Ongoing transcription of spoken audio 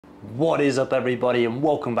What is up everybody, and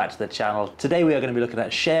welcome back to the channel. Today we are going to be looking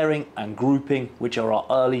at sharing and grouping, which are our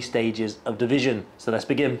early stages of division. So let's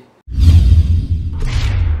begin.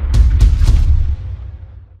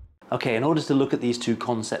 Okay, in order to look at these two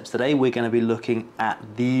concepts today, we're going to be looking at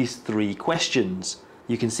these three questions.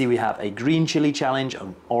 You can see we have a green chili challenge,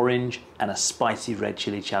 an orange, and a spicy red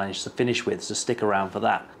chili challenge to finish with, so stick around for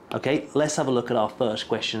that. Okay, let's have a look at our first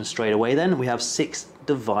question straight away then. We have 6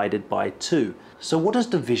 divided by 2. So what does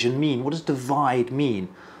division mean? What does divide mean?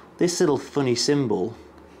 This little funny symbol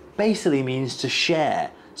basically means to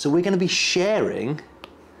share. So we're going to be sharing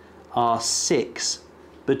our 6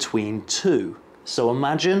 between 2. So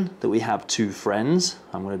imagine that we have 2 friends.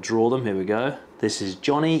 I'm going to draw them, here we go. This is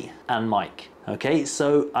Johnny and Mike. Okay,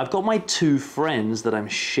 so I've got my 2 friends that I'm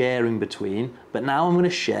sharing between, but now I'm going to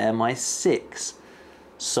share my 6.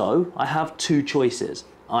 So I have 2 choices.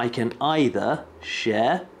 I can either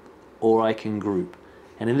share or I can group.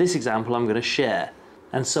 And in this example, I'm going to share.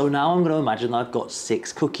 And so now I'm going to imagine I've got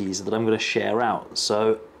 6 cookies that I'm going to share out.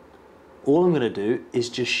 So all I'm going to do is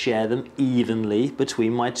just share them evenly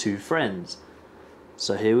between my 2 friends.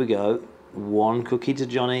 So here we go. 1 cookie to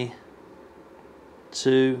Johnny,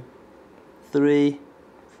 2, 3,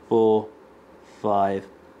 4, 5,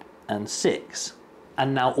 and 6.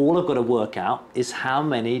 And now all I've got to work out is how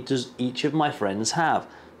many does each of my friends have.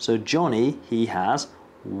 So Johnny, he has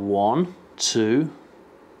 1, 2,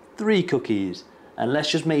 3 cookies. And let's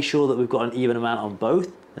just make sure that we've got an even amount on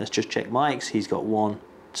both. Let's just check Mike's. He's got 1,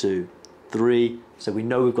 2, 3. So we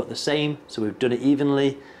know we've got the same, so we've done it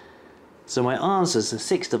evenly. So my answer is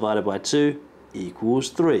 6 divided by 2 equals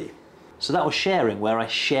 3. So that was sharing, where I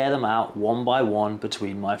share them out one by one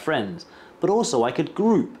between my friends. But also I could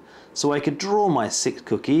group. So I could draw my 6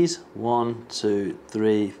 cookies, 1, 2,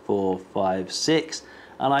 3, 4, 5, 6,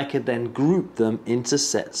 and I could then group them into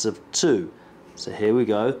sets of 2. So here we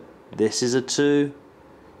go. This is a 2,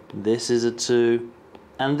 this is a 2,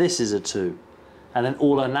 and this is a 2. And then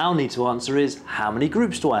all I now need to answer is, how many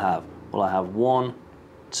groups do I have? Well, I have 1,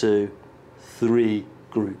 2, 3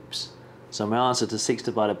 groups. So my answer to 6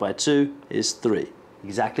 divided by 2 is 3.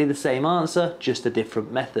 Exactly the same answer, just a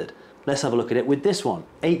different method. Let's have a look at it with this one,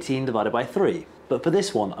 18 divided by 3. But for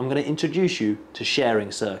this one, I'm going to introduce you to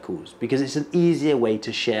sharing circles because it's an easier way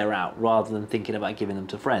to share out rather than thinking about giving them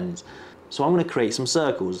to friends. So I'm going to create some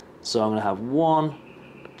circles. So I'm going to have 1,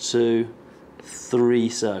 2, 3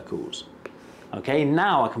 circles. Okay,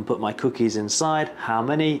 now I can put my cookies inside. How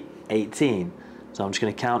many? 18. So I'm just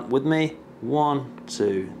going to count with me. 1,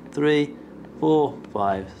 2, 3, 4,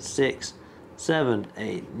 5, 6, 7,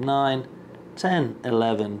 8, 9, 10,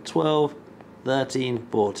 11, 12, 13,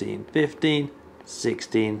 14, 15,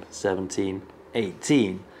 16, 17,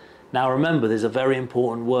 18. Now remember, there's a very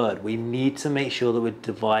important word. We need to make sure that we're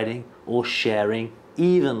dividing or sharing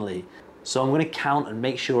evenly. So I'm going to count and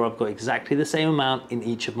make sure I've got exactly the same amount in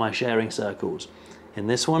each of my sharing circles. In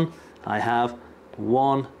this one, I have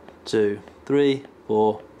 1, 2, 3,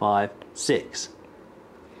 4, 5, 6.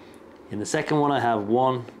 In the second one, I have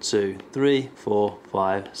 1, 2, 3, 4,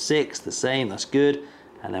 5, 6, the same, that's good.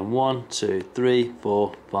 And then 1, 2, 3,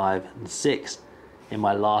 4, 5, and 6 in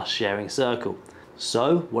my last sharing circle.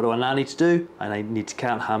 So what do I now need to do? I need to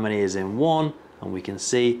count how many is in 1, and we can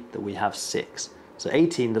see that we have 6. So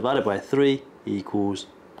 18 divided by 3 equals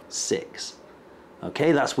 6.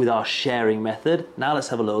 Okay, that's with our sharing method. Now let's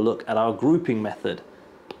have a little look at our grouping method.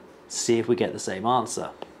 See if we get the same answer.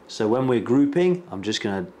 So when we're grouping, I'm just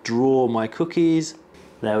going to draw my cookies.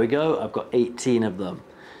 There we go, I've got 18 of them.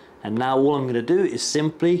 And now all I'm going to do is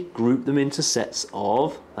simply group them into sets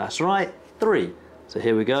of, that's right, 3. So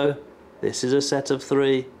here we go. This is a set of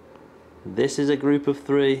 3. This is a group of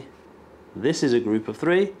 3. This is a group of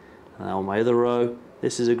 3. And now on my other row,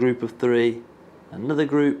 this is a group of 3. Another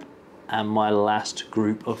group, and my last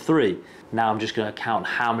group of 3. Now I'm just going to count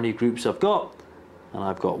how many groups I've got. And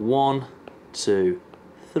I've got 1, 2,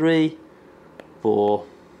 3, 4,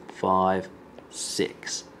 5,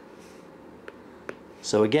 6.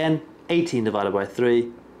 So again, 18 divided by 3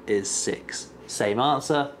 is 6. Same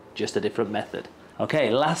answer, just a different method.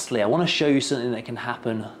 Okay, lastly, I want to show you something that can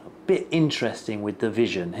happen a bit interesting with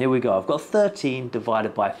division. Here we go. I've got 13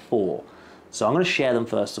 divided by 4. So I'm going to share them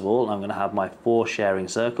first of all. I'm going to have my 4 sharing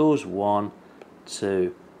circles. 1,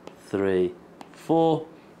 2, 3, 4.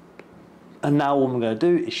 And now what I'm going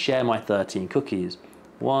to do is share my 13 cookies.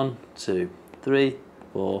 1, 2, 3,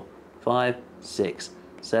 4, 5, 6,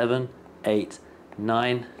 7, 8,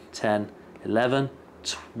 9, 10, 11,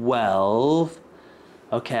 12.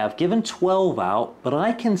 Okay, I've given 12 out, but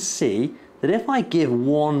I can see that if I give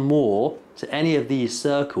one more to any of these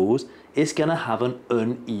circles, it's going to have an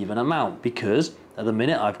uneven amount because At the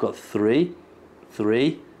minute I've got 3,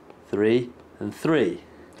 3, 3 and 3.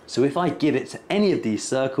 So if I give it to any of these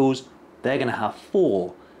circles, they're going to have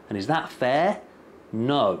 4. And is that fair?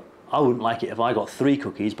 No. I wouldn't like it if I got 3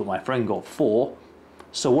 cookies but my friend got 4.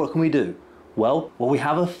 So what can we do? Well, we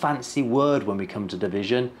have a fancy word when we come to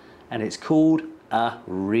division, and it's called a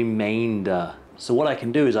remainder. So what I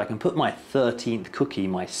can do is I can put my 13th cookie,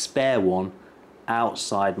 my spare one,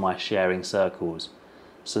 outside my sharing circles.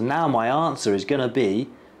 So now my answer is going to be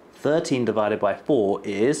 13 divided by 4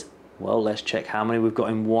 is, well, let's check how many we've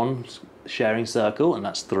got in one sharing circle, and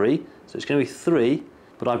that's 3. So it's going to be 3,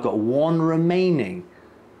 but I've got 1 remaining,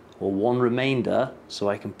 or 1 remainder, so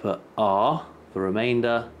I can put R for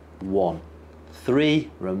remainder 1.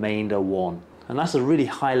 3 remainder 1. And that's a really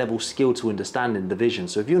high level skill to understand in division.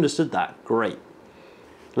 So if you understood that, great.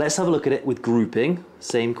 Let's have a look at it with grouping.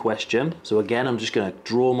 Same question. So again, I'm just going to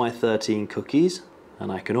draw my 13 cookies,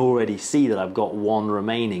 and I can already see that I've got 1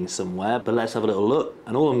 remaining somewhere, but let's have a little look.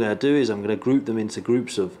 And all I'm going to do is I'm going to group them into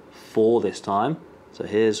groups of 4 this time. So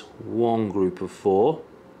here's one group of 4.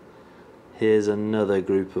 Here's another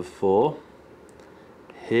group of 4.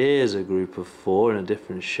 Here's a group of 4 in a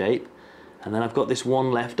different shape. And then I've got this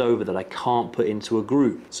one left over that I can't put into a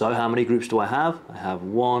group. So how many groups do I have? I have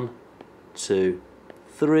 1, 2,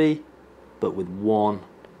 3, but with 1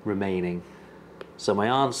 remaining. So my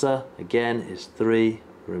answer, again, is 3,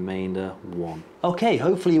 remainder 1. Okay,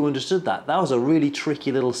 hopefully you understood that. That was a really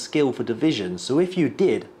tricky little skill for division. So if you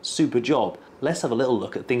did, super job. Let's have a little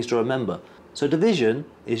look at things to remember. So division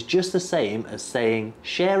is just the same as saying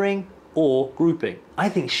sharing or grouping. I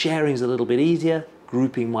think sharing is a little bit easier.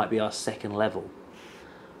 Grouping might be our second level.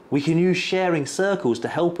 We can use sharing circles to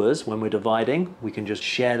help us when we're dividing. We can just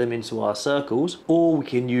share them into our circles, or we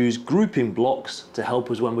can use grouping blocks to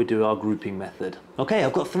help us when we do our grouping method. Okay,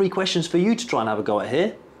 I've got 3 questions for you to try and have a go at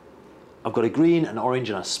here. I've got a green, an orange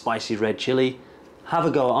and a spicy red chili. Have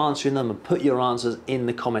a go at answering them and put your answers in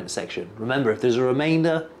the comment section. Remember, if there's a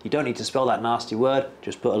remainder, you don't need to spell that nasty word,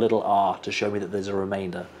 just put a little R to show me that there's a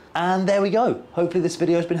remainder. And there we go. Hopefully this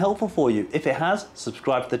video has been helpful for you. If it has,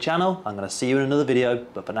 subscribe to the channel. I'm going to see you in another video,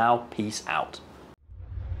 but for now, peace out.